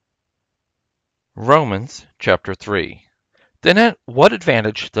Romans chapter 3. Then what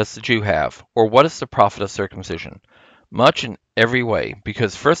advantage does the Jew have, or what is the profit of circumcision? Much in every way,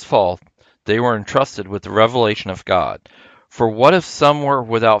 because first of all they were entrusted with the revelation of God. For what if some were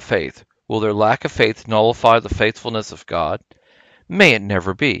without faith? Will their lack of faith nullify the faithfulness of God? May it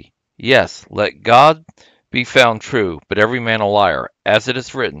never be. Yes, let God be found true, but every man a liar, as it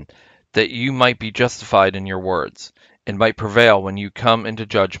is written, that you might be justified in your words, and might prevail when you come into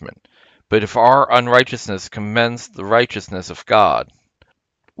judgment. But if our unrighteousness commends the righteousness of God,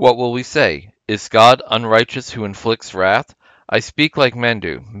 what will we say? Is God unrighteous who inflicts wrath? I speak like men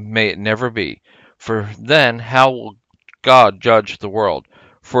do. May it never be. For then how will God judge the world?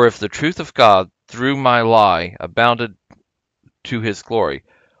 For if the truth of God through my lie abounded to his glory,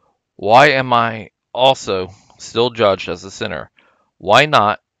 why am I also still judged as a sinner? Why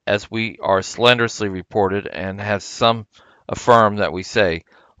not, as we are slanderously reported, and as some affirm that we say,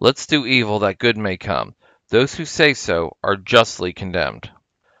 let's do evil that good may come? Those who say so are justly condemned.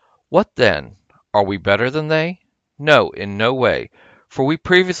 What then? Are we better than they? No, in no way. For we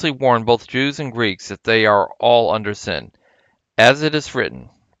previously warned both Jews and Greeks that they are all under sin. As it is written,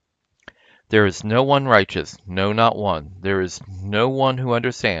 there is no one righteous, no, not one. There is no one who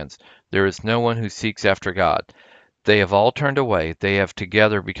understands. There is no one who seeks after God. They have all turned away. They have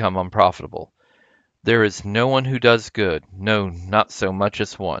together become unprofitable. There is no one who does good. No, not so much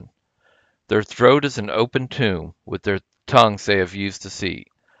as one. Their throat is an open tomb. With their tongues they have used deceit.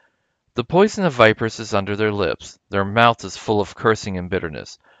 The poison of vipers is under their lips. Their mouth is full of cursing and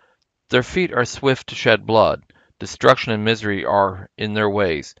bitterness. Their feet are swift to shed blood. Destruction and misery are in their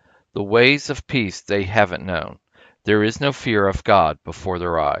ways. The ways of peace they haven't known. There is no fear of God before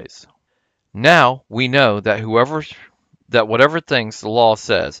their eyes. Now we know that whatever things the law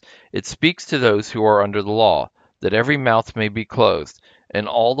says, it speaks to those who are under the law, that every mouth may be closed, and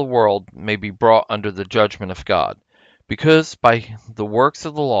all the world may be brought under the judgment of God. Because by the works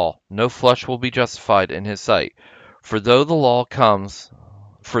of the law no flesh will be justified in his sight, for through the law comes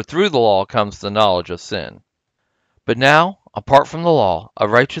the knowledge of sin. But now, apart from the law, a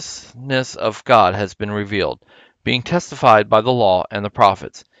righteousness of God has been revealed, being testified by the law and the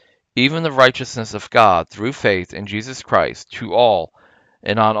prophets, even the righteousness of God through faith in Jesus Christ to all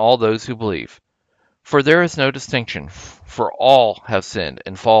and on all those who believe. For there is no distinction, for all have sinned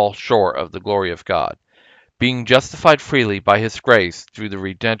and fall short of the glory of God, being justified freely by his grace through the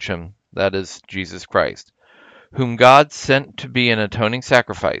redemption that is Jesus Christ, whom God sent to be an atoning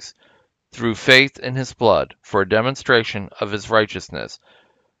sacrifice through faith in his blood for a demonstration of his righteousness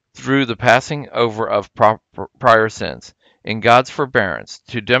through the passing over of prior sins, in God's forbearance,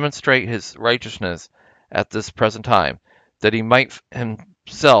 to demonstrate his righteousness at this present time, that he might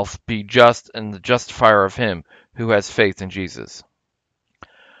himself be just and the justifier of him who has faith in Jesus.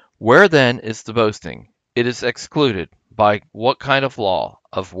 Where then is the boasting? It is excluded. By what kind of law?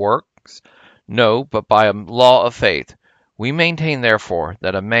 Of works? No, but by a law of faith. We maintain, therefore,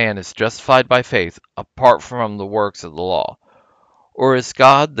 that a man is justified by faith apart from the works of the law. Or is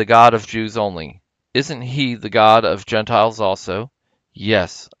God the God of Jews only? Isn't he the God of Gentiles also?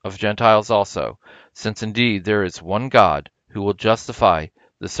 Yes, of Gentiles also, since indeed there is one God who will justify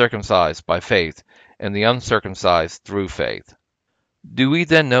the circumcised by faith and the uncircumcised through faith. Do we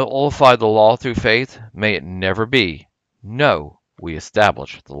then nullify the law through faith? May it never be. No, we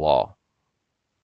establish the law.